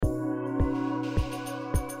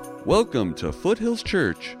Welcome to Foothills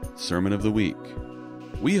Church Sermon of the Week.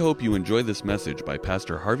 We hope you enjoy this message by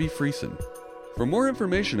Pastor Harvey Friesen. For more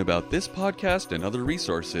information about this podcast and other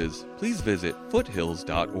resources, please visit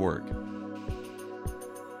foothills.org.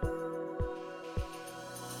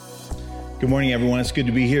 Good morning, everyone. It's good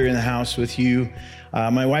to be here in the house with you.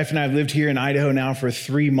 My wife and I have lived here in Idaho now for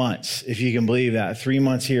 3 months, if you can believe that. 3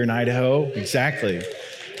 months here in Idaho. Exactly.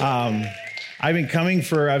 I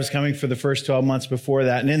was coming for the first 12 months before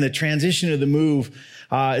that. And in the transition of the move,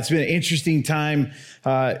 it's been an interesting time,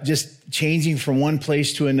 just changing from one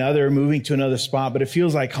place to another, moving to another spot, but it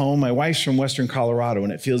feels like home. My wife's from Western Colorado,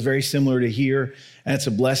 and it feels very similar to here. And it's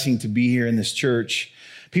a blessing to be here in this church.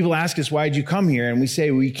 People ask us, why did you come here? And we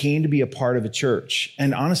say, we came to be a part of a church.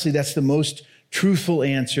 And honestly, that's the most truthful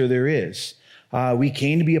answer there is. We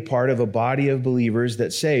came to be a part of a body of believers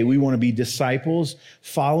that say we want to be disciples,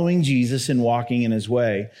 following Jesus and walking in his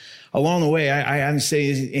way. Along the way, I haven't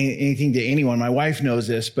said anything to anyone. My wife knows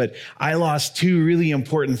this, but I lost 2 really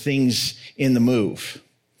important things in the move.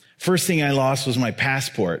 First thing I lost was my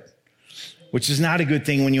passport, which is not a good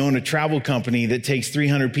thing when you own a travel company that takes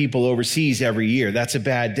 300 people overseas every year. That's a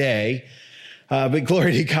bad day. But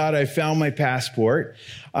glory to God, I found my passport.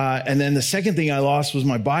 And then the second thing I lost was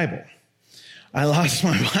my Bible. I lost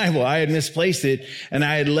my Bible. I had misplaced it, and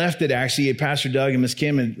I had left it actually. Pastor Doug and Miss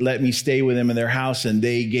Kim had let me stay with them in their house, and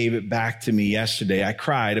they gave it back to me yesterday. I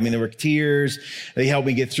cried. I mean, there were tears. They helped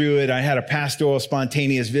me get through it. I had a pastoral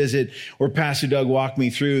spontaneous visit where Pastor Doug walked me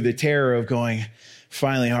through the terror of going,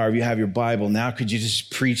 finally, Harv, you have your Bible. Now could you just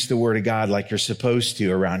preach the word of God like you're supposed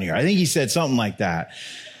to around here? I think he said something like that.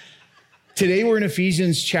 Today we're in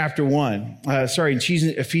Ephesians chapter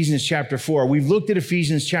 4. We've looked at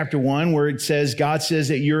Ephesians chapter 1 where it says, God says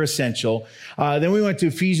that you're essential. Then we went to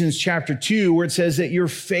Ephesians chapter 2 where it says that your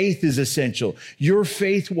faith is essential. Your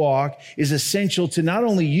faith walk is essential to not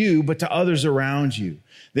only you, but to others around you.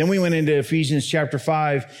 Then we went into Ephesians chapter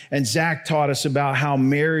 5, and Zach taught us about how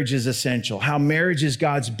marriage is essential, how marriage is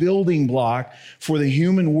God's building block for the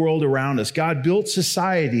human world around us. God built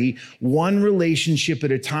society one relationship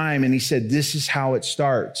at a time, and he said, this is how it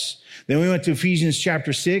starts. Then we went to Ephesians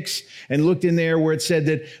chapter 6 and looked in there where it said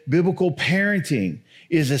that biblical parenting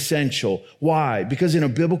is essential. Why? Because in a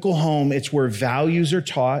biblical home, it's where values are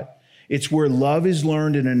taught. It's where love is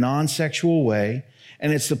learned in a non-sexual way.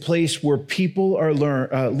 And it's the place where people are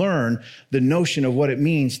learn the notion of what it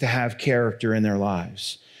means to have character in their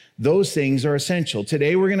lives. Those things are essential.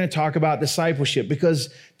 Today, we're going to talk about discipleship because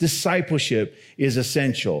discipleship is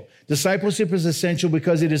essential. Discipleship is essential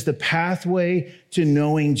because it is the pathway to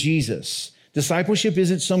knowing Jesus. Discipleship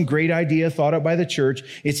isn't some great idea thought up by the church.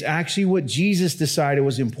 It's actually what Jesus decided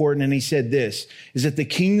was important. And he said this, is that the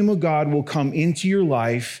kingdom of God will come into your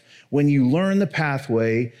life when you learn the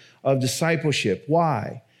pathway of discipleship.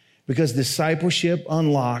 Why? Because discipleship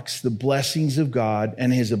unlocks the blessings of God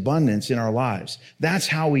and his abundance in our lives. That's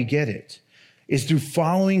how we get it, is through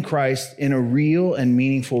following Christ in a real and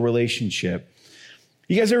meaningful relationship.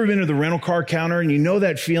 You guys ever been to the rental car counter and you know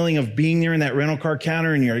that feeling of being there in that rental car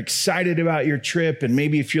counter and you're excited about your trip, and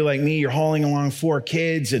maybe if you're like me, you're hauling along 4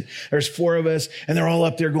 kids and there's 4 of us and they're all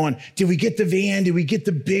up there going, did we get the van? Did we get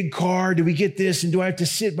the big car? Did we get this? And do I have to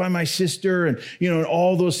sit by my sister? And and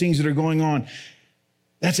all those things that are going on.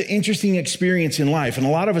 That's an interesting experience in life. And a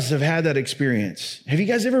lot of us have had that experience. Have you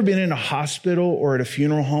guys ever been in a hospital or at a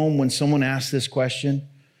funeral home when someone asks this question?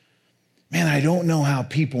 Man, I don't know how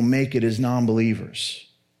people make it as non-believers.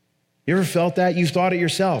 You ever felt that? You've thought it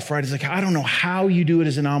yourself, right? It's like, I don't know how you do it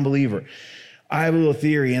as a non-believer. I have a little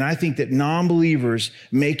theory, and I think that non-believers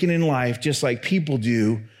make it in life just like people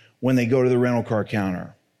do when they go to the rental car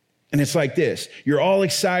counter. And it's like this. You're all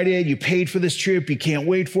excited. You paid for this trip. You can't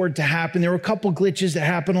wait for it to happen. There were a couple glitches that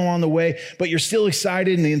happened along the way, but you're still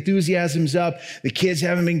excited and the enthusiasm's up. The kids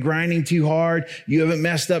haven't been grinding too hard. You haven't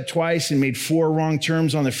messed up twice and made 4 wrong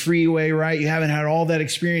turns on the freeway, right? You haven't had all that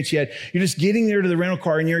experience yet. You're just getting there to the rental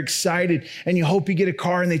car and you're excited and you hope you get a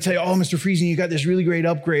car and they tell you, oh, Mr. Friesen, you got this really great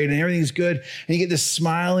upgrade and everything's good. And you get this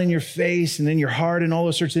smile in your face and then your heart and all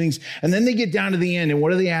those sorts of things. And then they get down to the end, and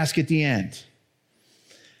what do they ask at the end?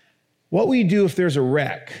 What will you do if there's a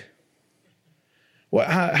wreck?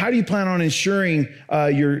 How do you plan on insuring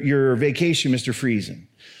your vacation, Mr. Friesen?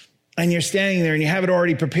 And you're standing there and you have it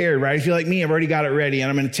already prepared, right? If you're like me, I've already got it ready. And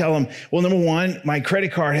I'm going to tell them, well, number 1, my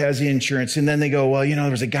credit card has the insurance. And then they go, well,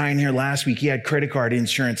 there was a guy in here last week. He had credit card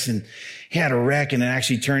insurance and he had a wreck. And it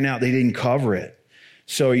actually turned out they didn't cover it.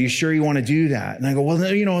 So are you sure you want to do that? And I go, well,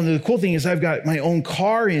 the cool thing is I've got my own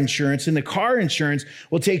car insurance, and the car insurance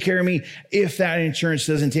will take care of me if that insurance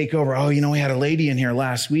doesn't take over. Oh, we had a lady in here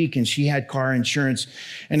last week and she had car insurance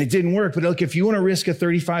and it didn't work. But look, if you want to risk a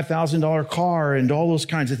 $35,000 car and all those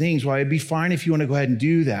kinds of things, well, it'd be fine if you want to go ahead and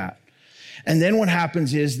do that. And then what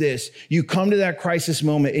happens is this: you come to that crisis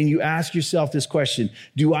moment and you ask yourself this question: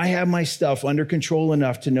 do I have my stuff under control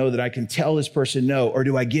enough to know that I can tell this person no? Or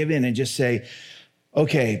do I give in and just say,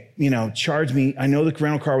 okay, charge me. I know the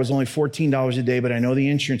rental car was only $14 a day, but I know the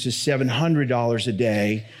insurance is $700 a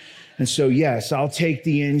day. And so, yes, I'll take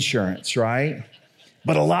the insurance, right?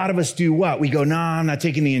 But a lot of us do what? We go, no, I'm not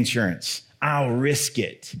taking the insurance. I'll risk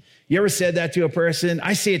it. You ever said that to a person?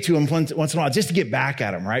 I say it to them once in a while just to get back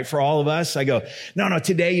at them, right? For all of us, I go, no,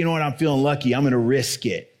 today, you know what? I'm feeling lucky. I'm going to risk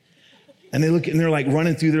it. And they look and they're like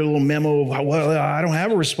running through their little memo. Well, I don't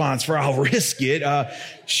have a response for I'll risk it.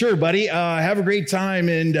 Sure, buddy. Have a great time.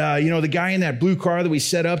 And, the guy in that blue car that we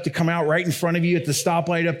set up to come out right in front of you at the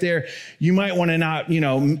stoplight up there, you might want to not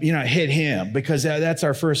hit him, because that's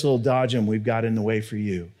our first little dodge him we've got in the way for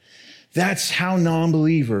you. That's how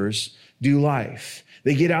non-believers do life.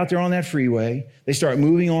 They get out there on that freeway. They start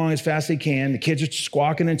moving along as fast as they can. The kids are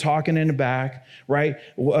squawking and talking in the back, right?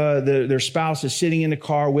 Their spouse is sitting in the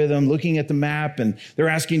car with them, looking at the map, and they're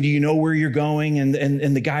asking, do you know where you're going? And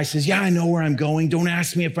the guy says, yeah, I know where I'm going. Don't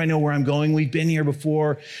ask me if I know where I'm going. We've been here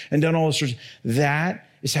before and done all this sorts. That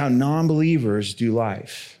is how non-believers do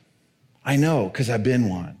life. I know, because I've been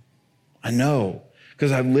one. I know,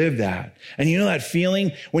 because I've lived that. And you know that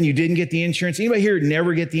feeling when you didn't get the insurance? Anybody here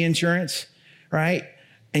never get the insurance? Right?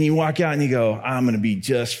 And you walk out and you go, I'm going to be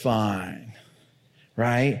just fine.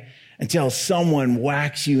 Right? Until someone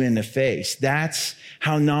whacks you in the face. That's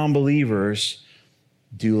how non-believers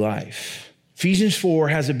do life. Ephesians 4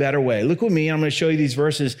 has a better way. Look with me. I'm going to show you these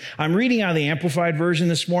verses. I'm reading out of the Amplified Version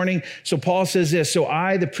this morning. So Paul says this: so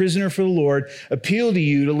I, the prisoner for the Lord, appeal to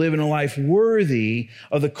you to live in a life worthy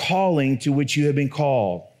of the calling to which you have been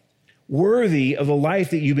called. Worthy of the life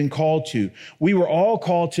that you've been called to. We were all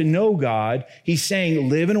called to know God. He's saying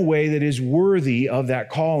live in a way that is worthy of that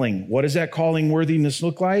calling. What does that calling worthiness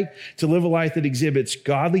look like? To live a life that exhibits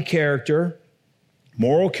godly character,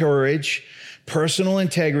 moral courage, personal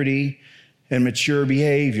integrity, and mature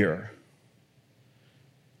behavior.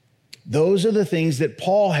 Those are the things that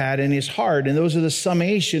Paul had in his heart, and those are the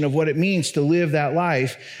summation of what it means to live that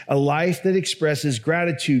life, a life that expresses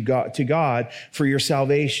gratitude to God for your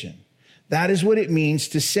salvation. That is what it means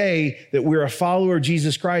to say that we're a follower of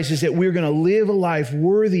Jesus Christ, is that we're going to live a life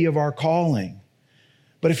worthy of our calling.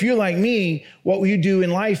 But if you're like me, what we do in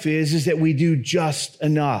life is that we do just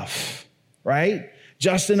enough, right?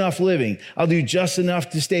 Just enough living. I'll do just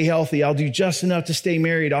enough to stay healthy. I'll do just enough to stay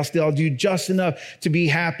married. I'll do just enough to be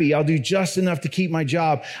happy. I'll do just enough to keep my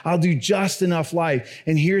job. I'll do just enough life.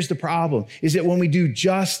 And here's the problem, is that when we do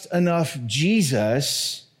just enough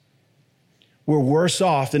Jesus, we're worse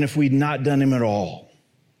off than if we'd not done him at all.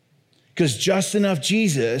 Because just enough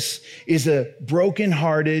Jesus is a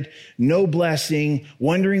brokenhearted, no blessing,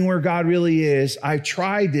 wondering where God really is, I've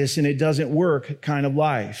tried this and it doesn't work kind of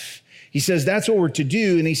life. He says that's what we're to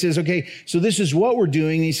do. And he says, okay, so this is what we're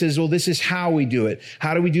doing. And he says, well, this is how we do it.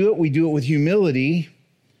 How do we do it? We do it with humility,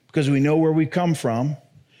 because we know where we've come from.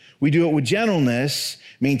 We do it with gentleness,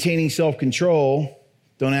 maintaining self-control.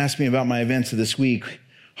 Don't ask me about my events of this week.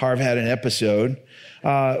 Harv had an episode.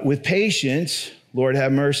 With patience, Lord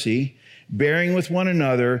have mercy, bearing with one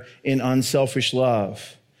another in unselfish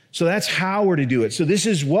love. So that's how we're to do it. So this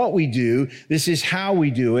is what we do. This is how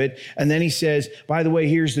we do it. And then he says, by the way,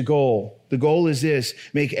 here's the goal. The goal is this: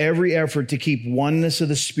 make every effort to keep oneness of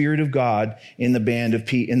the Spirit of God in the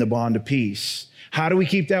bond of peace. How do we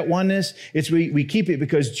keep that oneness? We keep it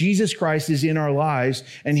because Jesus Christ is in our lives,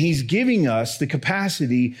 and he's giving us the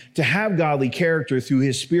capacity to have godly character through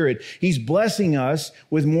his Spirit. He's blessing us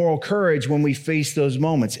with moral courage when we face those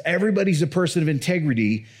moments. Everybody's a person of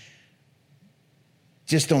integrity.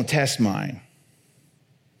 Just don't test mine.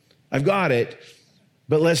 I've got it,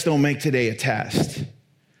 but let's don't make today a test.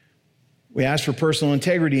 We ask for personal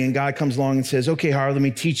integrity, and God comes along and says, okay, Harv, let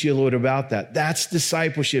me teach you a little bit about that. That's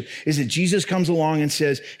discipleship, is that Jesus comes along and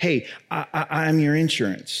says, hey, I'm your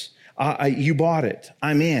insurance. You bought it.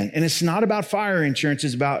 I'm in. And it's not about fire insurance.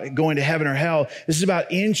 It's about going to heaven or hell. This is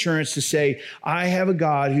about insurance to say, I have a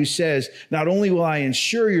God who says, not only will I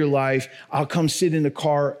insure your life, I'll come sit in the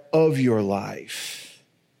car of your life.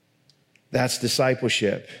 That's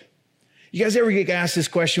discipleship. You guys ever get asked this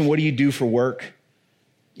question, what do you do for work?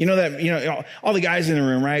 All the guys in the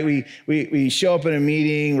room, right? We show up at a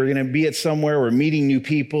meeting, we're going to be at somewhere, we're meeting new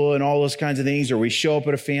people and all those kinds of things, or we show up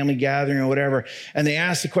at a family gathering or whatever, and they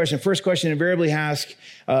ask the question, first question invariably asked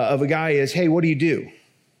of a guy is, hey, what do you do?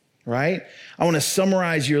 Right? I want to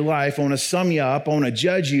summarize your life. I want to sum you up. I want to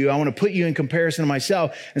judge you. I want to put you in comparison to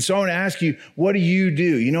myself. And so I want to ask you, what do you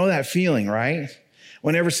do? You know that feeling, right?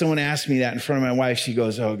 Whenever someone asks me that in front of my wife, she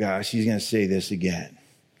goes, oh gosh, she's going to say this again.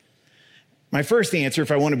 My first answer,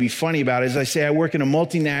 if I want to be funny about it, is I say I work in a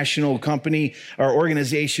multinational company or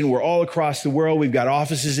organization. We're all across the world. We've got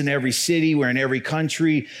offices in every city. We're in every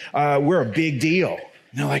country. We're a big deal.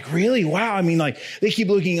 And they're like, really? Wow. I mean, like, they keep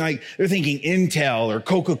looking like they're thinking Intel or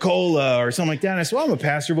Coca-Cola or something like that. And I said, well, I'm a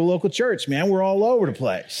pastor of a local church, man. We're all over the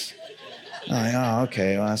place. I'm like, oh,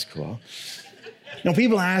 okay. Well, that's cool. Now,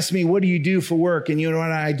 people ask me, what do you do for work? And you know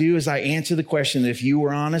what I do is I answer the question, if you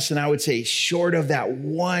were honest, and I would say short of that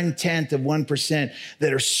 1/10 of 1%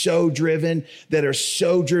 that are so driven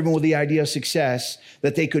with the idea of success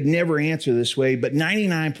that they could never answer this way. But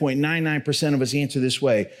 99.99% of us answer this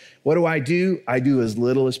way. What do? I do as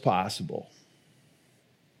little as possible.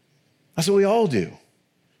 That's what we all do.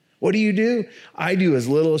 What do? I do as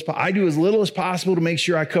little as possible to make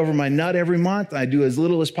sure I cover my nut every month. I do as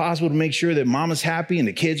little as possible to make sure that mama's happy and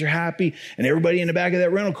the kids are happy and everybody in the back of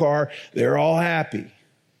that rental car, they're all happy.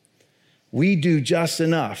 We do just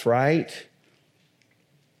enough, right?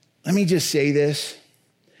 Let me just say this,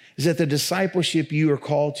 is that the discipleship you are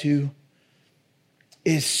called to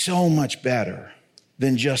is so much better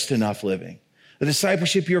than just enough living. The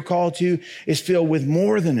discipleship you're called to is filled with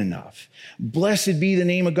more than enough. Blessed be the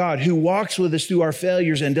name of God, who walks with us through our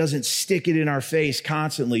failures and doesn't stick it in our face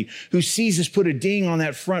constantly, who sees us put a ding on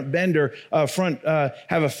that front bender, have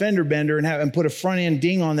a fender bender and put a front end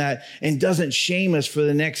ding on that and doesn't shame us for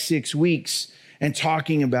the next 6 weeks and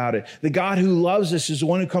talking about it. The God who loves us is the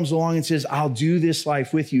one who comes along and says, I'll do this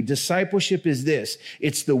life with you. Discipleship is this.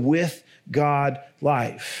 It's the with God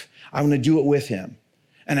life. I'm going to do it with him,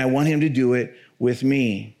 and I want him to do it with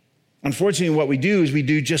me. Unfortunately, what we do is we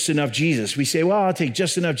do just enough Jesus. We say, well, I'll take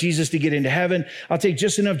just enough Jesus to get into heaven. I'll take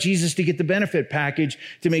just enough Jesus to get the benefit package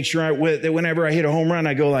to make sure that whenever I hit a home run,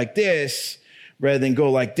 I go like this rather than go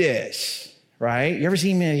like this, right? You ever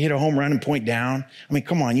seen me hit a home run and point down? I mean,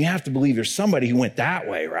 come on, you have to believe there's somebody who went that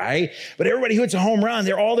way, right? But everybody who hits a home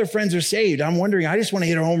run, all their friends are saved. I'm wondering, I just want to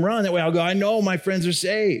hit a home run. That way I'll go, I know my friends are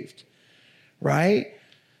saved, right?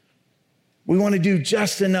 We want to do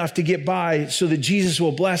just enough to get by so that Jesus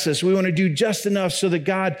will bless us. We want to do just enough so that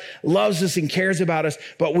God loves us and cares about us,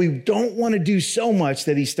 but we don't want to do so much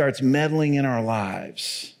that he starts meddling in our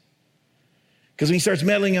lives. Because when he starts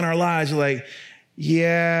meddling in our lives, we're like,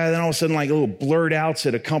 yeah, then all of a sudden like little blurt outs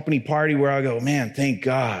at a company party where I go, man, thank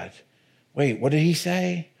God. Wait, what did he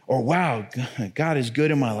say? Or wow, God is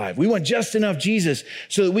good in my life. We want just enough Jesus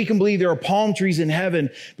so that we can believe there are palm trees in heaven,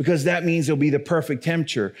 because that means there'll be the perfect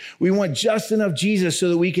temperature. We want just enough Jesus so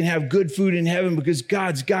that we can have good food in heaven, because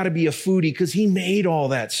God's got to be a foodie, because he made all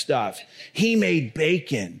that stuff. He made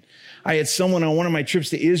bacon. I had someone on one of my trips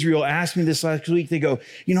to Israel ask me this last week. They go,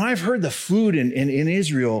 I've heard the food in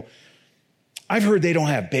Israel, I've heard they don't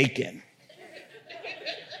have bacon.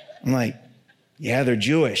 I'm like, yeah, they're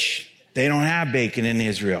Jewish. They don't have bacon in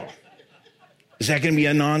Israel. Is that going to be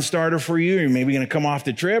a non-starter for you? Or maybe going to come off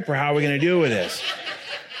the trip? Or how are we going to deal with this?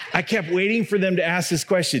 I kept waiting for them to ask this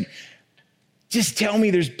question. Just tell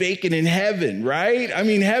me there's bacon in heaven, right? I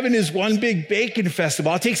mean, heaven is one big bacon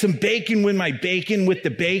festival. I'll take some bacon with my bacon with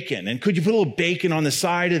the bacon. And could you put a little bacon on the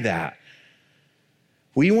side of that?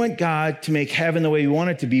 We want God to make heaven the way we want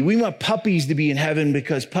it to be. We want puppies to be in heaven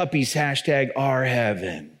because puppies #are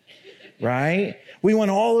heaven, right? We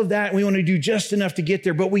want all of that. We want to do just enough to get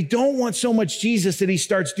there, but we don't want so much Jesus that he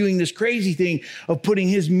starts doing this crazy thing of putting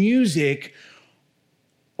his music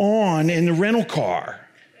on in the rental car.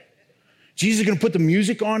 Jesus is going to put the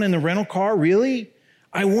music on in the rental car? Really?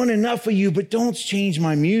 I want enough of you, but don't change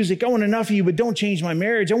my music. I want enough of you, but don't change my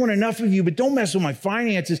marriage. I want enough of you, but don't mess with my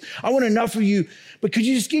finances. I want enough of you, but could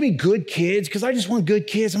you just give me good kids? Because I just want good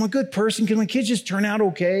kids. I'm a good person. Can my kids just turn out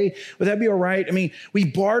okay? Would that be all right? I mean, we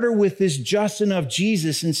barter with this just enough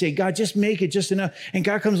Jesus and say, God, just make it just enough. And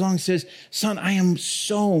God comes along and says, son, I am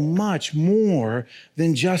so much more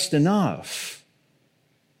than just enough.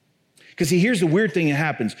 Because see, here's the weird thing that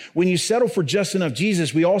happens. When you settle for just enough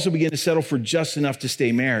Jesus, we also begin to settle for just enough to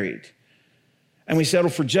stay married. And we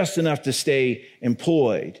settle for just enough to stay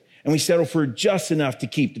employed. And we settle for just enough to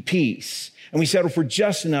keep the peace. And we settle for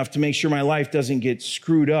just enough to make sure my life doesn't get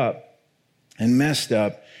screwed up and messed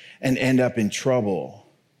up and end up in trouble.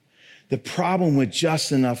 The problem with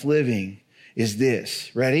just enough living is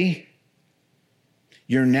this. Ready?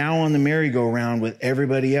 You're now on the merry-go-round with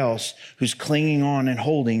everybody else who's clinging on and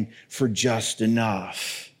holding for just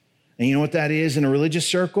enough. And you know what that is in a religious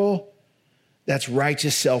circle? That's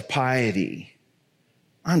righteous self-piety.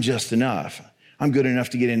 I'm just enough. I'm good enough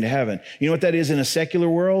to get into heaven. You know what that is in a secular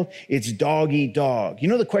world? It's dog eat dog. You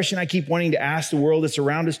know the question I keep wanting to ask the world that's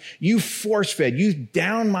around us? You force-fed, you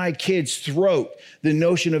down my kid's throat the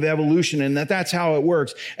notion of evolution and that's how it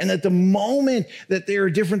works. And that the moment that there are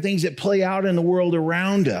different things that play out in the world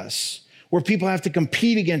around us, where people have to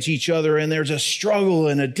compete against each other and there's a struggle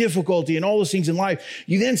and a difficulty and all those things in life,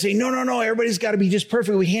 you then say, no, everybody's got to be just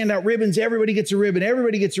perfect. We hand out ribbons, everybody gets a ribbon,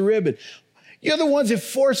 everybody gets a ribbon. You're the ones that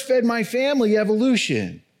force-fed my family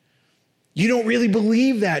evolution. You don't really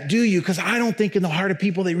believe that, do you? Because I don't think in the heart of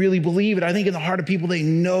people they really believe it. I think in the heart of people they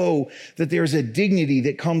know that there's a dignity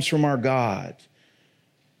that comes from our God.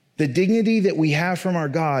 The dignity that we have from our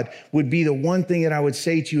God would be the one thing that I would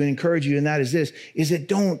say to you and encourage you, and that is this, is that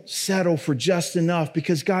don't settle for just enough,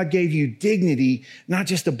 because God gave you dignity, not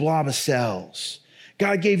just a blob of cells.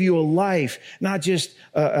 God gave you a life, not just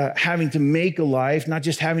having to make a life, not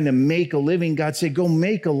just having to make a living. God said, go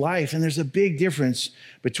make a life. And there's a big difference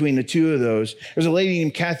between the two of those. There's a lady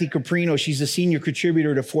named Kathy Caprino. She's a senior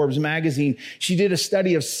contributor to Forbes magazine. She did a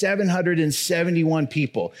study of 771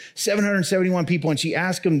 people. And she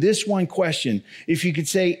asked them this one question. If you could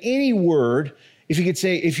say any word, if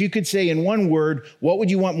you could say in one word, what would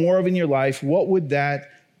you want more of in your life? What would that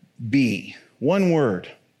be? One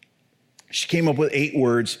word. She came up with 8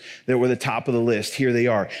 words that were the top of the list. Here they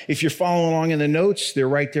are. If you're following along in the notes, they're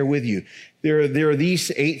right there with you. There are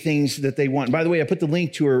these 8 things that they want. By the way, I put the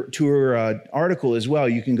link to her article as well.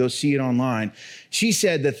 You can go see it online. She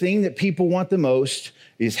said the thing that people want the most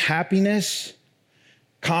is happiness,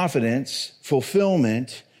 confidence,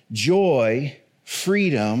 fulfillment, joy,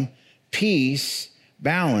 freedom, peace,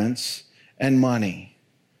 balance, and money.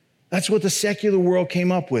 That's what the secular world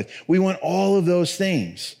came up with. We want all of those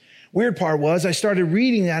things. Weird part was I started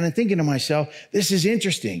reading that and thinking to myself, this is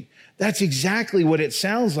interesting. That's exactly what it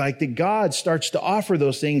sounds like, that God starts to offer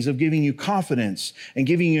those things of giving you confidence and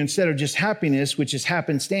giving you, instead of just happiness, which is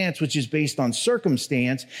happenstance, which is based on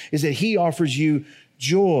circumstance, is that he offers you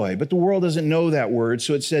joy. But the world doesn't know that word,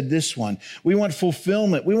 so it said this one. We want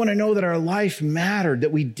fulfillment. We want to know that our life mattered,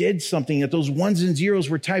 that we did something, that those ones and zeros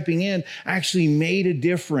we're typing in actually made a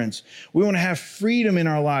difference. We want to have freedom in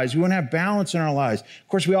our lives. We want to have balance in our lives. Of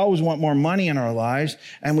course, we always want more money in our lives,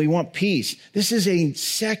 and we want peace. This is a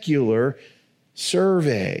secular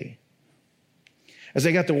survey. As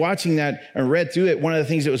I got to watching that and read through it, one of the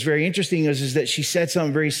things that was very interesting is that she said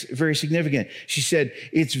something very, very significant. She said,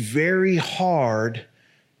 it's very hard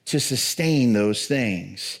to sustain those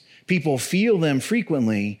things. People feel them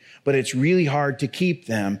frequently, but it's really hard to keep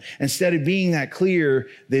them. Instead of being that clear,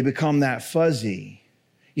 they become that fuzzy.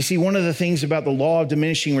 You see, one of the things about the law of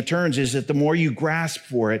diminishing returns is that the more you grasp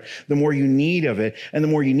for it, the more you need of it. And the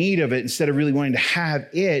more you need of it, instead of really wanting to have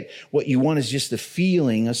it, what you want is just the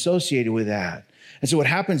feeling associated with that. And so what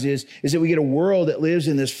happens is that we get a world that lives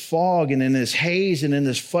in this fog and in this haze and in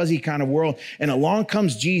this fuzzy kind of world. And along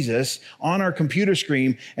comes Jesus on our computer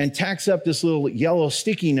screen and tacks up this little yellow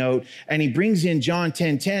sticky note. And he brings in John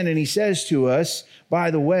 10:10 and he says to us,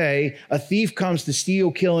 by the way, a thief comes to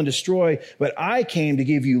steal, kill, and destroy, but I came to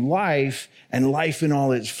give you life and life in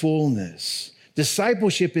all its fullness.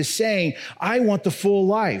 Discipleship is saying, I want the full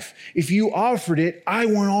life. If you offered it, I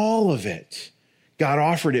want all of it. God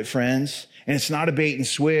offered it, friends. And it's not a bait and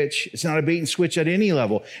switch. It's not a bait and switch at any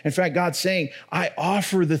level. In fact, God's saying, I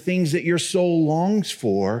offer the things that your soul longs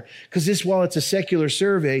for, because this, while it's a secular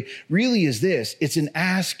survey, really is this. It's an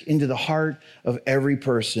ask into the heart of every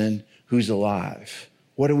person who's alive.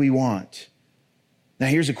 What do we want? Now,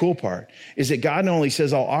 here's the cool part, is that God not only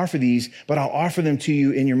says, I'll offer these, but I'll offer them to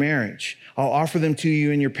you in your marriage. I'll offer them to you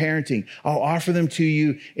in your parenting. I'll offer them to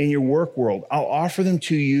you in your work world. I'll offer them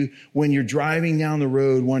to you when you're driving down the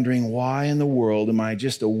road wondering, why in the world am I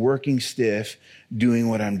just a working stiff doing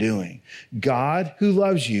what I'm doing? God, who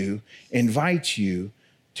loves you, invites you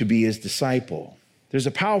to be his disciple. There's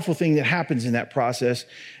a powerful thing that happens in that process,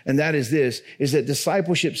 and that is this, is that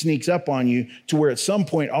discipleship sneaks up on you to where at some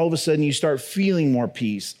point, all of a sudden you start feeling more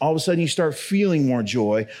peace. All of a sudden you start feeling more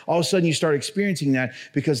joy. All of a sudden you start experiencing that,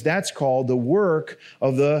 because that's called the work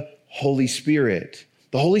of the Holy Spirit.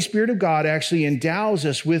 The Holy Spirit of God actually endows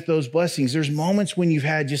us with those blessings. There's moments when you've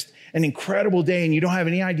had just an incredible day and you don't have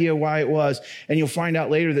any idea why it was. And you'll find out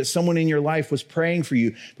later that someone in your life was praying for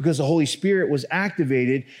you because the Holy Spirit was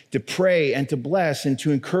activated to pray and to bless and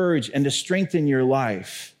to encourage and to strengthen your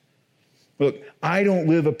life. Look, I don't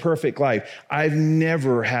live a perfect life. I've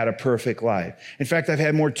never had a perfect life. In fact, I've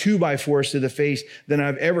had more 2x4s to the face than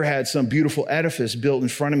I've ever had some beautiful edifice built in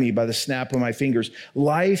front of me by the snap of my fingers.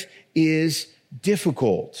 Life is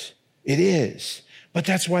difficult. It is. But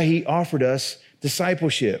that's why he offered us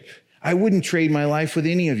discipleship. I wouldn't trade my life with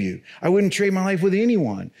any of you. I wouldn't trade my life with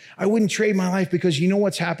anyone. I wouldn't trade my life because you know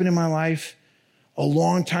what's happened in my life? A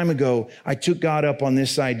long time ago, I took God up on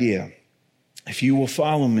this idea. If you will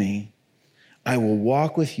follow me, I will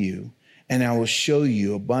walk with you and I will show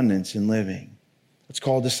you abundance in living. It's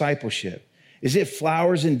called discipleship. Is it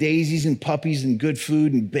flowers and daisies and puppies and good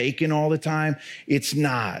food and bacon all the time? It's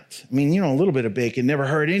not. I mean, a little bit of bacon never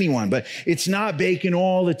hurt anyone, but it's not bacon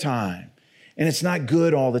all the time. And it's not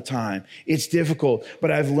good all the time. It's difficult.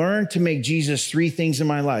 But I've learned to make Jesus three things in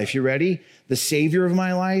my life. You ready? The Savior of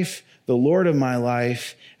my life, the Lord of my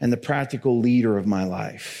life, and the practical leader of my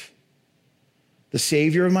life. The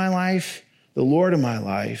Savior of my life, the Lord of my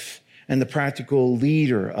life, and the practical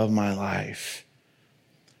leader of my life.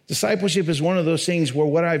 Discipleship is one of those things where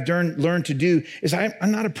what I've learned to do is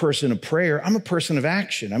I'm not a person of prayer. I'm a person of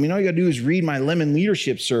action. I mean, all you got to do is read my Lemon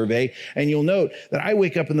Leadership Survey, and you'll note that I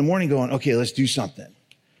wake up in the morning going, okay, let's do something.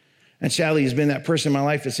 And Sally has been that person in my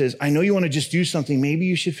life that says, I know you want to just do something. Maybe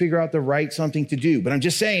you should figure out the right something to do. But I'm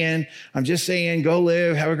just saying, go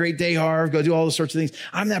live, have a great day, Harv, go do all those sorts of things.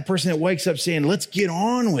 I'm that person that wakes up saying, let's get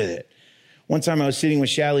on with it. One time I was sitting with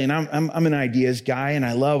Shelly, and I'm an ideas guy, and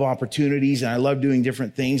I love opportunities, and I love doing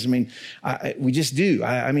different things. I mean, we just do.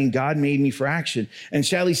 I mean, God made me for action. And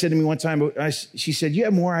Shelly said to me one time, she said, you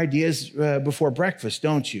have more ideas before breakfast,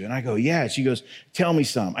 don't you? And I go, yeah. She goes, tell me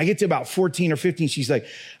some. I get to about 14 or 15. She's like,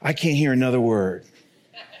 I can't hear another word.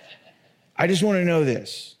 I just want to know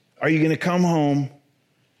this. Are you going to come home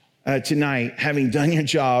tonight having done your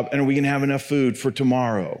job, and are we going to have enough food for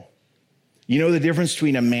tomorrow? You know the difference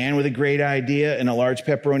between a man with a great idea and a large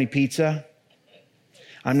pepperoni pizza?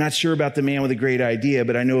 I'm not sure about the man with a great idea,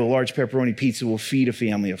 but I know a large pepperoni pizza will feed a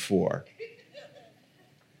family of 4.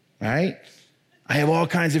 Right? I have all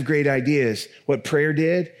kinds of great ideas. What prayer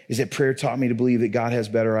did is that prayer taught me to believe that God has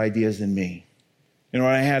better ideas than me. You know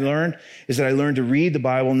what I had learned is that I learned to read the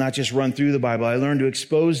Bible, not just run through the Bible. I learned to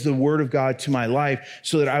expose the Word of God to my life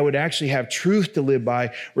so that I would actually have truth to live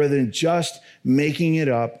by rather than just making it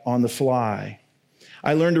up on the fly.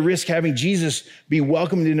 I learned to risk having Jesus be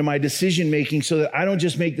welcomed into my decision making so that I don't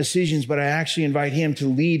just make decisions, but I actually invite him to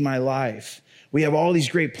lead my life. We have all these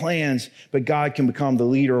great plans, but God can become the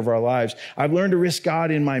leader of our lives. I've learned to risk God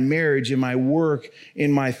in my marriage, in my work, in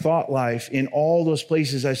my thought life, in all those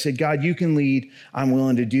places. I said, God, you can lead. I'm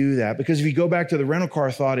willing to do that. Because if you go back to the rental car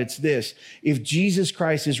thought, it's this. If Jesus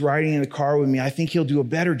Christ is riding in the car with me, I think he'll do a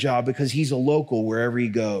better job because he's a local wherever he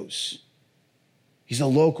goes. He's a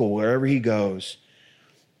local wherever he goes.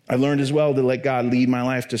 I learned as well to let God lead my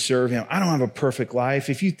life to serve him. I don't have a perfect life.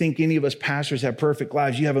 If you think any of us pastors have perfect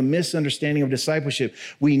lives, you have a misunderstanding of discipleship.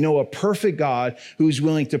 We know a perfect God who's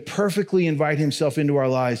willing to perfectly invite himself into our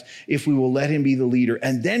lives if we will let him be the leader.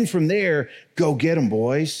 And then from there, go get him,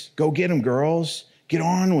 boys. Go get him, girls. Get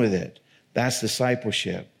on with it. That's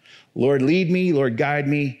discipleship. Lord, lead me. Lord, guide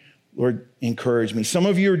me. Lord, encourage me. Some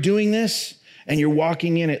of you are doing this and you're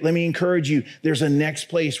walking in it. Let me encourage you. There's a next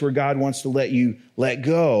place where God wants to let you let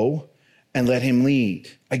go and let him lead.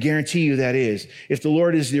 I guarantee you that is. If the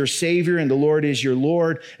Lord is your Savior and the Lord is your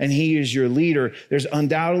Lord and he is your leader, there's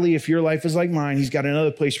undoubtedly, if your life is like mine, he's got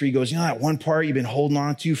another place where he goes, you know that one part you've been holding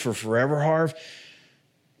on to for forever, Harv?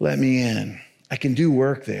 Let me in. I can do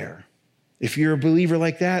work there. If you're a believer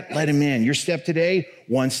like that, let him in. Your step today,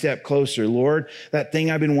 one step closer. Lord, that thing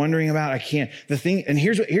I've been wondering about, I can't. And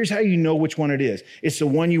here's how you know which one it is. It's the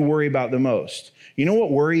one you worry about the most. You know what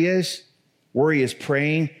worry is? Worry is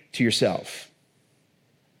praying to yourself.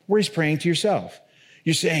 Worry is praying to yourself.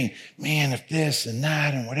 You're saying, man, if this and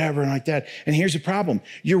that and whatever and like that. And here's the problem.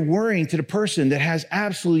 You're worrying to the person that has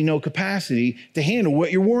absolutely no capacity to handle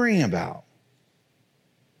what you're worrying about.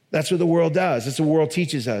 That's what the world does. That's what the world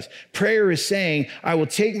teaches us. Prayer is saying, I will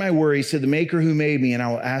take my worries to the maker who made me and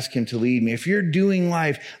I will ask him to lead me. If you're doing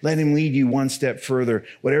life, let him lead you one step further.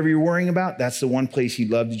 Whatever you're worrying about, that's the one place he'd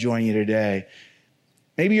love to join you today.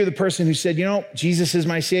 Maybe you're the person who said, Jesus is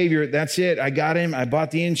my Savior. That's it. I got him. I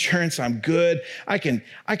bought the insurance. I'm good. I can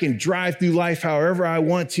drive through life however I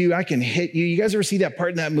want to. I can hit you. You guys ever see that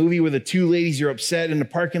part in that movie where the two ladies are upset in the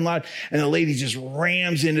parking lot and the lady just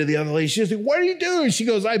rams into the other lady? She's like, what are you doing? She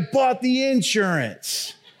goes, I bought the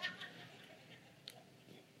insurance.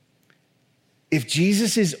 If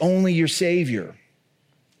Jesus is only your Savior,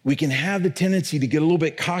 we can have the tendency to get a little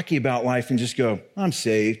bit cocky about life and just go, I'm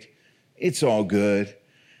saved. It's all good.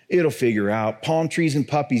 It'll figure out. Palm trees and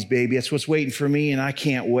puppies, baby. That's what's waiting for me, and I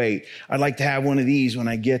can't wait. I'd like to have one of these when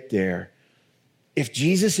I get there. If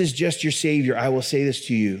Jesus is just your Savior, I will say this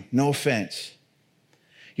to you, no offense.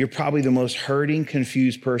 You're probably the most hurting,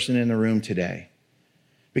 confused person in the room today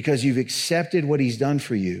because you've accepted what he's done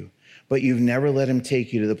for you, but you've never let him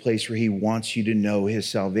take you to the place where he wants you to know his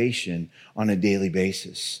salvation on a daily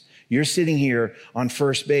basis. You're sitting here on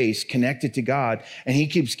first base, connected to God, and he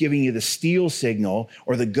keeps giving you the steal signal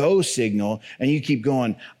or the go signal, and you keep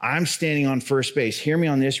going, I'm standing on first base. Hear me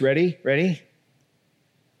on this. Ready? Ready?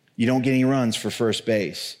 You don't get any runs for first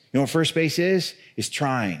base. You know what first base is? It's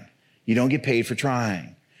trying. You don't get paid for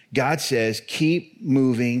trying. God says, keep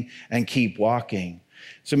moving and keep walking.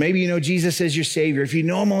 So maybe you know Jesus as your Savior. If you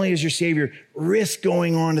know him only as your Savior, risk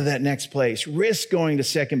going on to that next place. Risk going to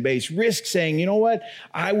second base. Risk saying, you know what?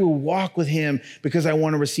 I will walk with him because I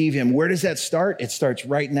want to receive him. Where does that start? It starts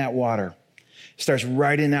right in that water. It starts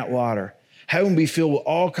right in that water. Heaven will be filled with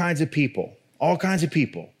all kinds of people.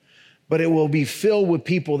 But it will be filled with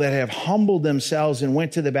people that have humbled themselves and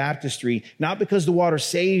went to the baptistry, not because the water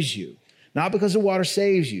saves you, but because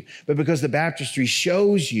the baptistry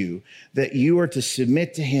shows you that you are to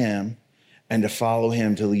submit to him and to follow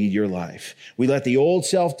him to lead your life. We let the old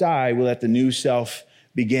self die. We let the new self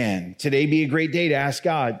begin. Today be a great day to ask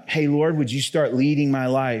God, hey, Lord, would you start leading my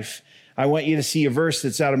life? I want you to see a verse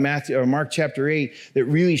that's out of Mark chapter 8 that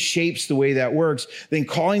really shapes the way that works. Then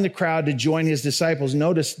calling the crowd to join his disciples.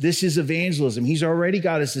 Notice this is evangelism. He's already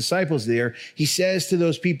got his disciples there. He says to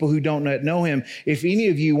those people who don't know him, if any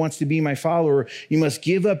of you wants to be my follower, you must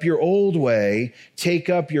give up your old way, take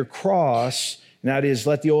up your cross, and that is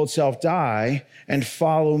let the old self die and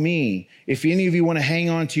follow me. If any of you want to hang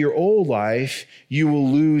on to your old life, you will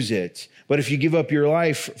lose it. But if you give up your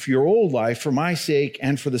life, for your old life, for my sake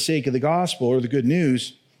and for the sake of the gospel or the good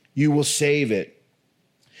news, you will save it.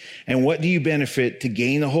 And what do you benefit to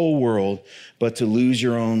gain the whole world, but to lose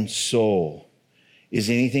your own soul? Is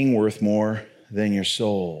anything worth more than your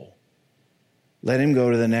soul? Let him go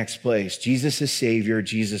to the next place. Jesus is Savior.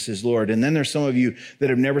 Jesus is Lord. And then there's some of you that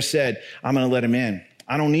have never said, I'm going to let him in.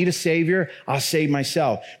 I don't need a Savior. I'll save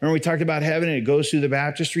myself. Remember we talked about heaven and it goes through the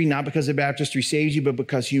baptistry, not because the baptistry saves you, but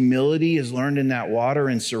because humility is learned in that water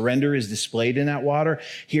and surrender is displayed in that water.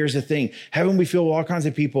 Here's the thing. Heaven we fill with all kinds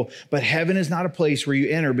of people, but heaven is not a place where you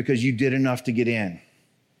enter because you did enough to get in.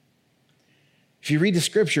 If you read the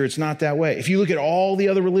scripture, it's not that way. If you look at all the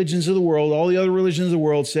other religions of the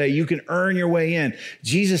world, say you can earn your way in.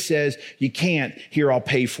 Jesus says you can't. Here, I'll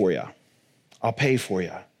pay for you. I'll pay for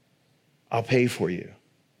you.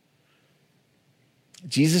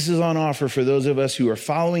 Jesus is on offer for those of us who are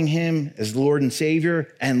following him as Lord and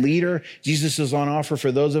Savior and leader. Jesus is on offer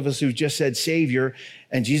for those of us who just said Savior.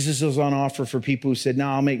 And Jesus is on offer for people who said, no,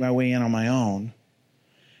 I'll make my way in on my own.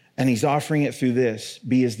 And he's offering it through this.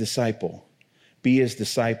 Be his disciple. Be his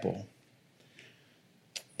disciple.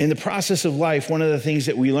 In the process of life, one of the things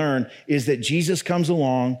that we learn is that Jesus comes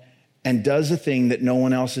along and does a thing that no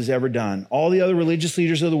one else has ever done. All the other religious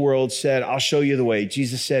leaders of the world said, I'll show you the way.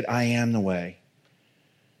 Jesus said, I am the way.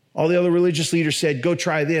 All the other religious leaders said, go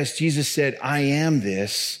try this. Jesus said, I am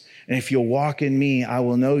this. And if you'll walk in me, I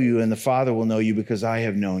will know you and the Father will know you because I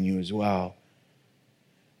have known you as well.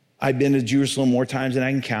 I've been to Jerusalem more times than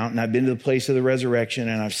I can count, and I've been to the place of the resurrection,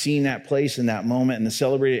 and I've seen that place and that moment and the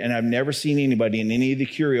celebrated, and I've never seen anybody in any of the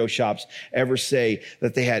curio shops ever say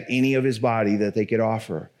that they had any of his body that they could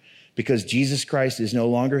offer. Because Jesus Christ is no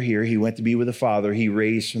longer here. He went to be with the Father. He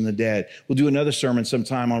raised from the dead. We'll do another sermon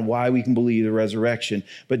sometime on why we can believe the resurrection.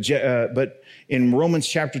 But in Romans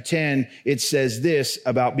chapter 10, it says this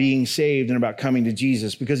about being saved and about coming to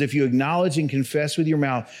Jesus. Because if you acknowledge and confess with your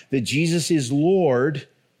mouth that Jesus is Lord,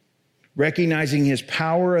 recognizing his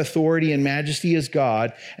power, authority, and majesty as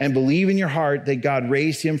God, and believe in your heart that God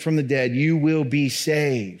raised him from the dead, you will be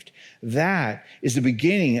saved. That is the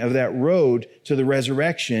beginning of that road to the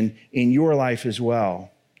resurrection in your life as well.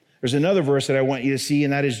 There's another verse that I want you to see,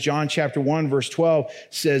 and that is John chapter 1, verse 12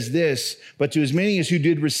 says this, but to as many as who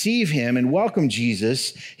did receive him and welcome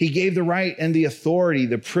Jesus, he gave the right and the authority,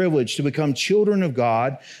 the privilege to become children of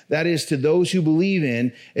God. That is to those who believe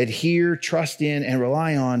in, adhere, trust in, and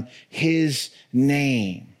rely on his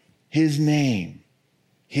name. His name.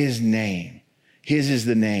 His name. His is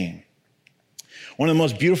the name. One of the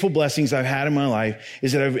most beautiful blessings I've had in my life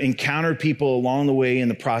is that I've encountered people along the way in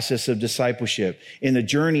the process of discipleship, in the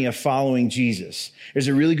journey of following Jesus. There's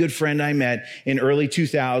a really good friend I met in early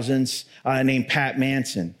 2000s named Pat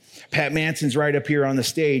Manson. Pat Manson's right up here on the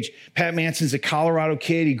stage. Pat Manson's a Colorado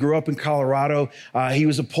kid. He grew up in Colorado. He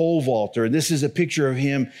was a pole vaulter. This is a picture of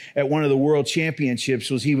him at one of the world championships.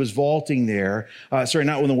 He was vaulting there. Sorry,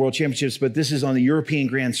 not one of the world championships, but this is on the European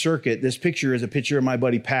Grand Circuit. This picture is a picture of my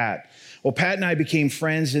buddy Pat. Well, Pat and I became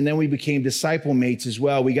friends, and then we became disciple mates as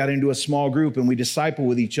well. We got into a small group, and we discipled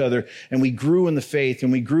with each other, and we grew in the faith,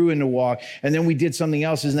 and we grew in the walk. And then we did something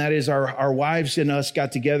else, and that is our wives and us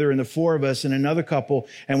got together, and the four of us and another couple,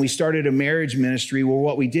 and we started a marriage ministry where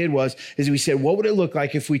what we did is we said, what would it look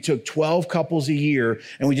like if we took 12 couples a year,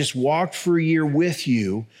 and we just walked for a year with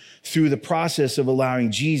you through the process of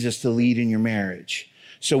allowing Jesus to lead in your marriage?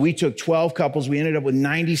 So we took 12 couples. We ended up with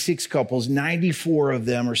 96 couples. 94 of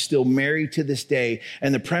them are still married to this day.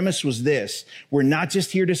 And the premise was this: we're not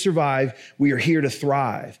just here to survive, we are here to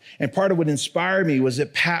thrive. And part of what inspired me was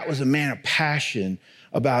that Pat was a man of passion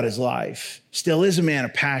about his life. Still is a man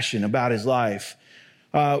of passion about his life.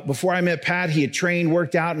 Before I met Pat, he had trained,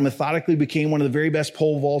 worked out, and methodically became one of the very best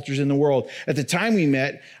pole vaulters in the world. At the time we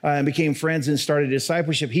met and became friends and started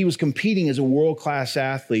discipleship, he was competing as a world-class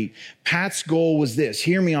athlete. Pat's goal was this.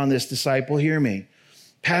 Hear me on this, disciple. Hear me.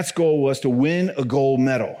 Pat's goal was to win a gold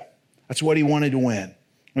medal. That's what he wanted to win.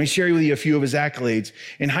 Let me share with you a few of his accolades.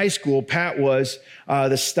 In high school, Pat was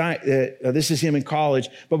this is him in college,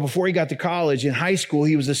 but before he got to college, in high school,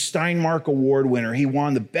 he was a Steinmark Award winner. He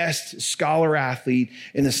won the best scholar athlete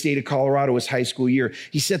in the state of Colorado his high school year.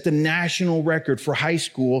 He set the national record for high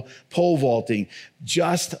school pole vaulting.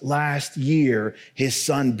 Just last year, his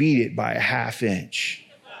son beat it by a half inch.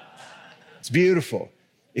 It's beautiful.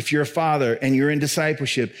 If you're a father and you're in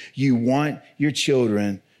discipleship, you want your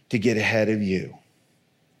children to get ahead of you.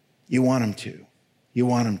 You want them to. You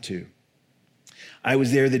want them to. I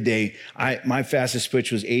was there the day, my fastest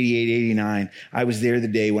pitch was 88, 89. I was there the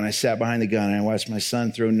day when I sat behind the gun and I watched my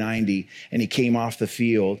son throw 90 and he came off the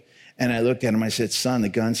field and I looked at him, I said, son, the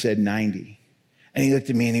gun said 90. And he looked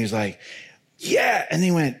at me and he was like, yeah. And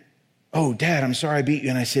he went, oh, Dad, I'm sorry I beat you.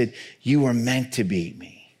 And I said, you were meant to beat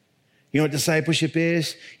me. You know what discipleship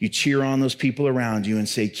is? You cheer on those people around you and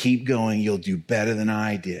say, keep going. You'll do better than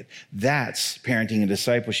I did. That's parenting and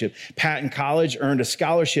discipleship. Pat in college earned a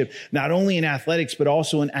scholarship, not only in athletics, but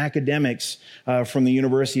also in academics from the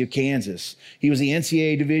University of Kansas. He was the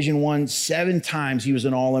NCAA Division I 7 times. He was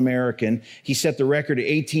an All-American. He set the record at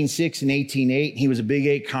 18-6 and 18-8. He was a Big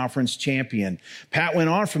 8 conference champion. Pat went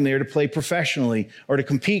on from there to play professionally or to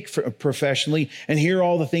compete professionally. And here are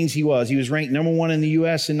all the things he was. He was ranked number 1 in the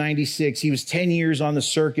U.S. in 96. He was 10 years on the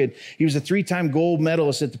circuit. He was a 3-time gold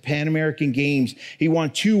medalist at the Pan American Games. He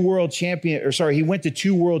went to 2 world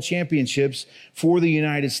championships for the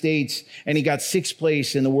United States, and he got 6th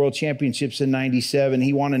place in the world championships in 97.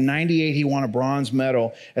 He won in 98. He won a bronze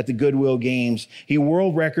medal at the Goodwill Games. He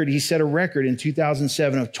set a record in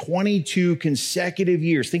 2007 of 22 consecutive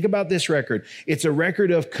years. Think about this record. It's a record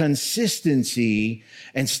of consistency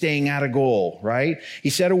and staying at a goal, right? He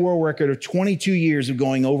set a world record of 22 years of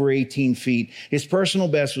going over 18 feet. His personal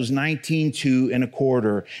best was 19.2 and a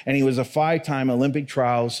quarter, and he was a 5-time Olympic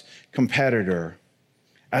trials competitor.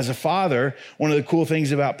 As a father, one of the cool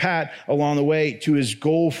things about Pat along the way to his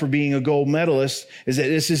goal for being a gold medalist is that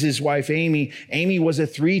this is his wife, Amy. Amy was a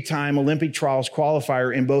 3-time Olympic trials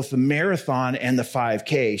qualifier in both the marathon and the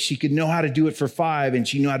 5K. She could know how to do it for 5, and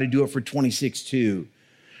she knew how to do it for 26.2.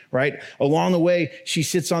 Right? Along the way, she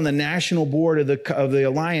sits on the national board of the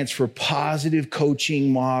Alliance for Positive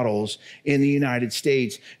Coaching Models in the United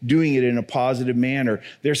States, doing it in a positive manner.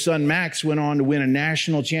 Their son, Max, went on to win a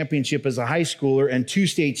national championship as a high schooler and 2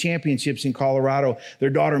 state championships in Colorado. Their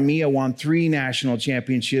daughter, Mia, won 3 national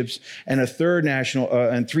championships and a 3rd national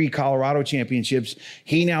and 3 Colorado championships.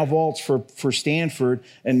 He now vaults for Stanford,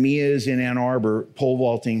 and Mia is in Ann Arbor pole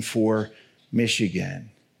vaulting for Michigan.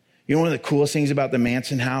 You know, one of the coolest things about the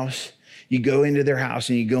Manson house? You go into their house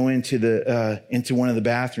and you go into one of the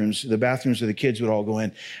bathrooms where the kids would all go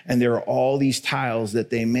in, and there are all these tiles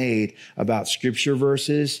that they made about scripture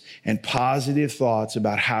verses and positive thoughts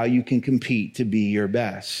about how you can compete to be your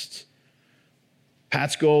best.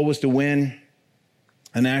 Pat's goal was to win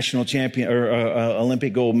a national champion or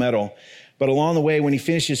Olympic gold medal. But along the way, when he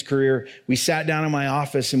finished his career, we sat down in my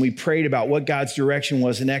office and we prayed about what God's direction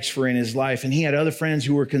was next for in his life. And he had other friends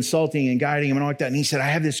who were consulting and guiding him and all like that. And he said, I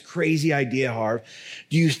have this crazy idea, Harv.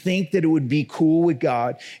 Do you think that it would be cool with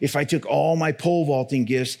God if I took all my pole vaulting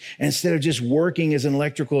gifts and instead of just working as an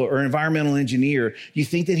electrical or environmental engineer, do you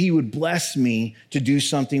think that he would bless me to do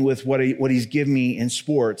something with what he's given me in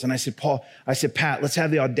sports? And I said, Pat, let's have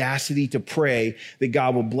the audacity to pray that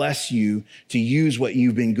God will bless you to use what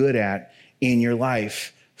you've been good at in your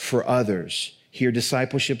life for others. Hear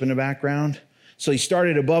discipleship in the background? So he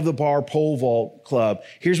started Above the Bar Pole Vault Club.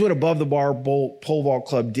 Here's what Above the Bar Pole Vault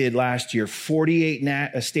Club did last year.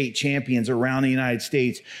 48 state champions around the United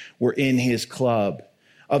States were in his club.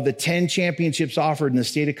 Of the 10 championships offered in the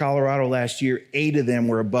state of Colorado last year, 8 of them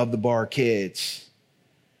were above the bar kids.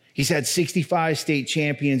 He's had 65 state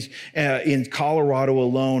champions in Colorado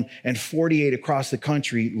alone and 48 across the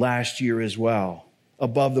country last year as well,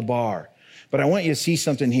 above the bar. But I want you to see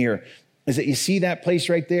something here. Is that you see that place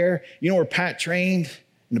right there? You know where Pat trained?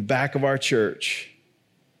 In the back of our church.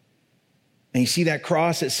 And you see that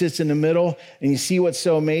cross that sits in the middle? And you see what's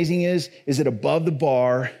so amazing is that above the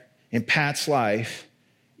bar in Pat's life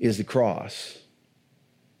is the cross.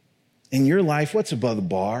 In your life, what's above the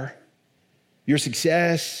bar? Your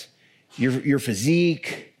success, your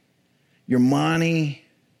physique, your money.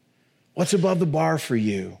 What's above the bar for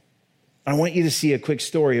you? I want you to see a quick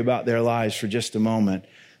story about their lives for just a moment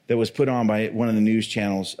that was put on by one of the news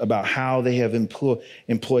channels about how they have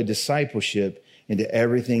employed discipleship into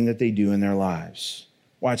everything that they do in their lives.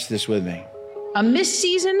 Watch this with me. A missed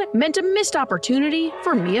season meant a missed opportunity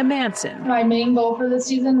for Mia Manson. My main goal for this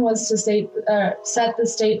season was to set the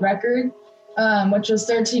state record, which was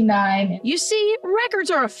 13.9. You see,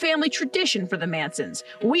 records are a family tradition for the Mansons.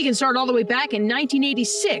 We can start all the way back in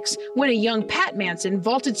 1986 when a young Pat Manson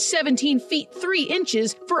vaulted 17 feet 3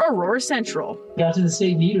 inches for Aurora Central. Got to the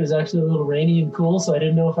state meet. It was actually a little rainy and cool, so I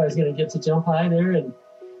didn't know if I was going to get to jump high there, and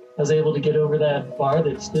I was able to get over that bar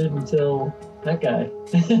that stood until that guy.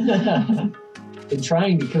 Been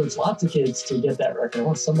trying to coach lots of kids to get that record. I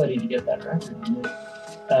want somebody to get that record.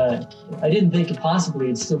 I didn't think possibly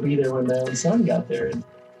it'd still be there when my own son got there.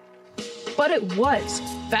 But it was.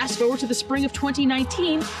 Fast forward to the spring of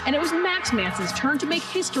 2019, and it was Max Manson's turn to make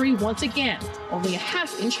history once again, only a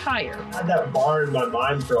half-inch higher. I had that bar in my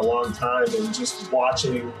mind for a long time, and just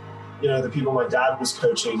watching, the people my dad was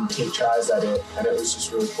coaching take tries at it, and it was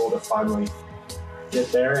just really cool to finally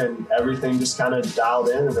get there, and everything just kind of dialed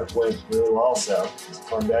in, and it went really well, so it was a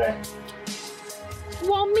fun day.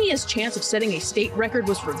 While Mia's chance of setting a state record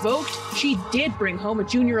was revoked, she did bring home a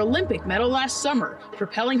Junior Olympic medal last summer,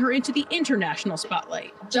 propelling her into the international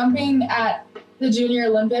spotlight. Jumping at the Junior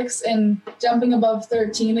Olympics and jumping above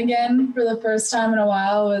 13 again for the first time in a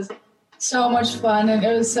while was so much fun, and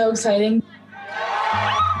it was so exciting.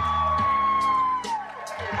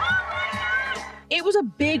 It was a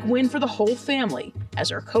big win for the whole family, as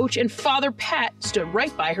her coach and father, Pat, stood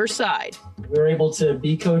right by her side. We were able to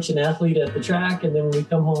be coach and athlete at the track, and then when we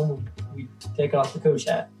come home, we take off the coach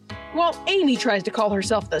hat. While Amy tries to call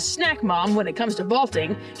herself the snack mom when it comes to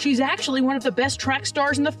vaulting, she's actually one of the best track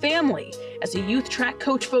stars in the family. As a youth track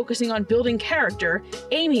coach focusing on building character,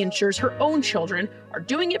 Amy ensures her own children are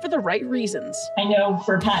doing it for the right reasons. I know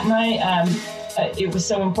for Pat and I, it was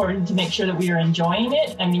so important to make sure that we are enjoying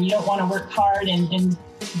it. I mean, you don't want to work hard and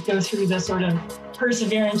go through the sort of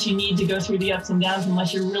perseverance you need to go through the ups and downs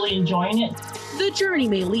unless you're really enjoying it. The journey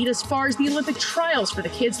may lead as far as the Olympic trials for the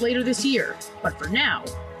kids later this year, but for now,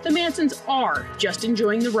 the Mansons are just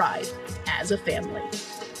enjoying the ride as a family.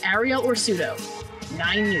 Ariel Orsuto,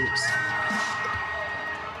 9 News.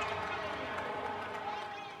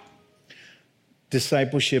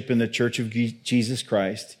 Discipleship in the Church of Jesus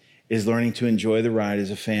Christ is learning to enjoy the ride as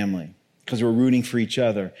a family, because we're rooting for each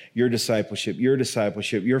other. Your discipleship, your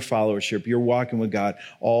followership, your walking with God,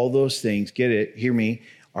 all those things, get it, hear me,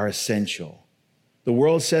 are essential. The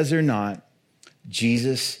world says they're not.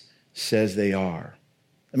 Jesus says they are.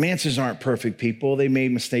 The Mansons aren't perfect people. They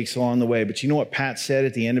made mistakes along the way. But you know what Pat said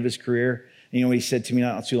at the end of his career? And you know what he said to me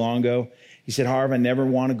not too long ago? He said, Harv, I never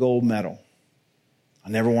won a gold medal.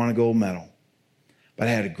 But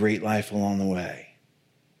I had a great life along the way.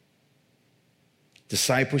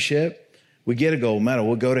 Discipleship, we get a gold medal.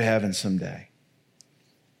 We'll go to heaven someday.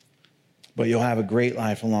 But you'll have a great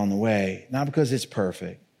life along the way, not because it's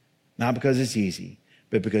perfect, not because it's easy,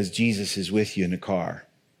 but because Jesus is with you in the car.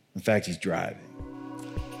 In fact, he's driving.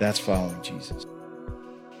 That's following Jesus.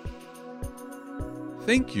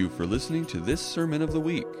 Thank you for listening to this Sermon of the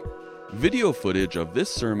Week. Video footage of this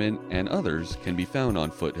sermon and others can be found on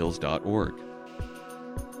foothills.org.